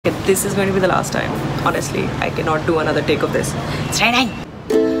This is going to be the last time. Honestly, I cannot do another take of this. It's raining.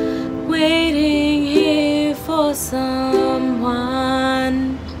 Waiting here for someone.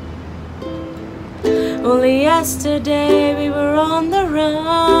 Only yesterday we were on the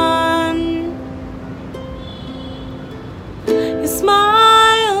run. You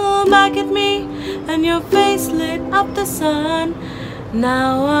smile back at me and your face lit up the sun.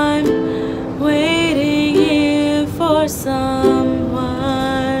 Now I'm waiting here for someone.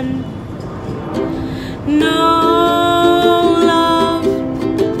 No love,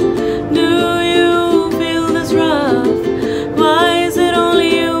 do you feel this rough? Why is it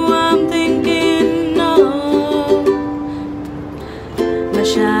only you I'm thinking of? My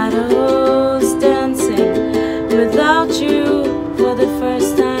shadow's dancing without you for the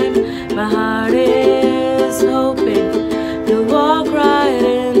first time. My heart is hoping you'll walk right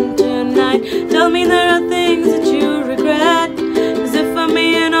in tonight. Tell me there are things that you regret, 'cause if I'm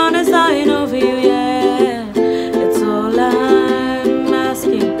being honest, I know for you, yeah. It's all I'm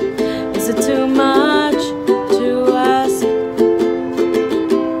asking. Is it too much to ask?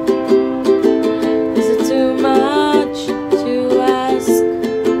 Is it too much to ask?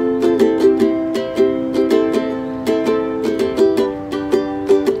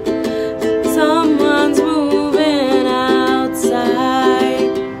 Someone's moving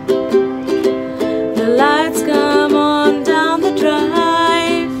outside. The lights come on down the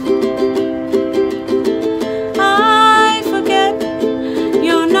drive. I forget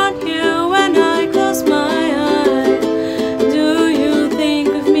you're not here when I close my eyes. Do you think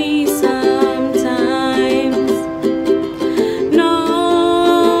of me sometimes? No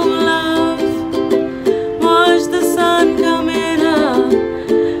love, watch the sun coming up.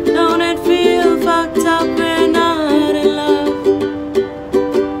 Don't it feel fucked up? We're not in love.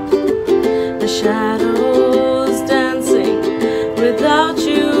 The shadows dancing without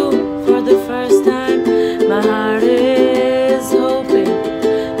you for the first time. My heart is hoping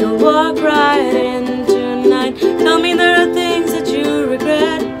you'll walk right in tonight. Tell me there are things that you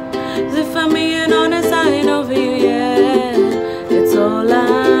regret, 'cause if I'm being honest, I know for you, yeah. It's all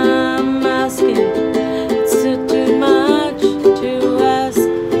I'm asking. It's too much to ask.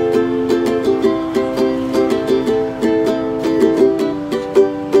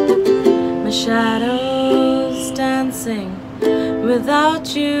 My shadows dancing without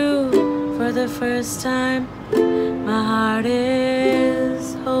you for the first time. My heart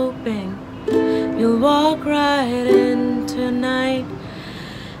is hoping you'll walk right in tonight.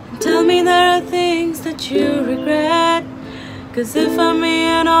 And tell me there are things that you regret, 'cause if I'm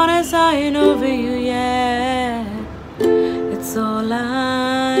being honest, I know for you, yeah. It's all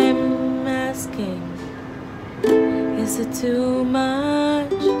I'm asking. Is it too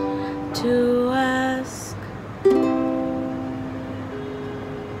much to ask?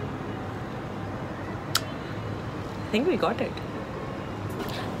 I think we got it.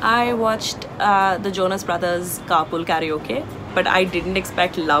 I watched the Jonas Brothers Carpool Karaoke, but I didn't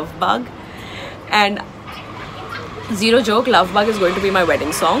expect Love Bug. And zero joke, Love Bug is going to be my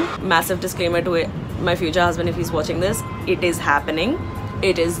wedding song. Massive disclaimer to my future husband if he's watching this. It is happening.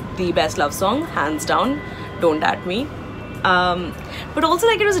 It is the best love song, hands down. Don't at me. But also,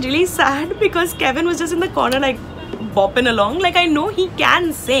 like, it was really sad because Kevin was just in the corner, like, bopping along. Like, I know he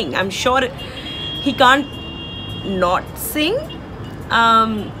can sing. I'm sure he can't not sing.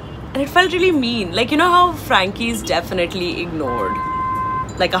 And it felt really mean. Like, you know how Frankie's definitely ignored,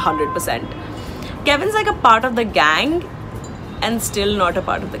 like 100%. Kevin's like a part of the gang and still not a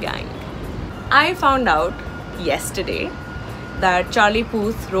part of the gang. I found out yesterday that Charlie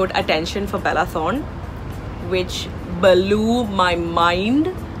Puth wrote Attention for Bella Thorne, which blew my mind,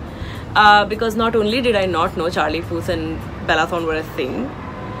 because not only did I not know Charlie Puth and Bella Thorne were a thing,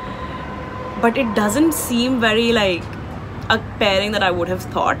 but it doesn't seem very like a pairing that I would have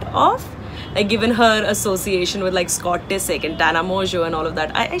thought of, like given her association with like Scott Disick and Tana Mongeau and all of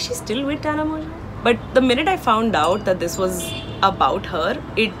that. Is she still with Tana Mongeau? But the minute I found out that this was about her,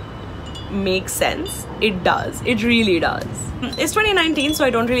 it makes sense. It does. It really does. It's 2019, so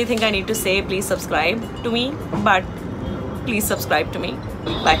I don't really think I need to say please subscribe to me, but please subscribe to me.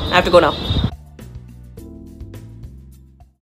 Bye. I have to go now.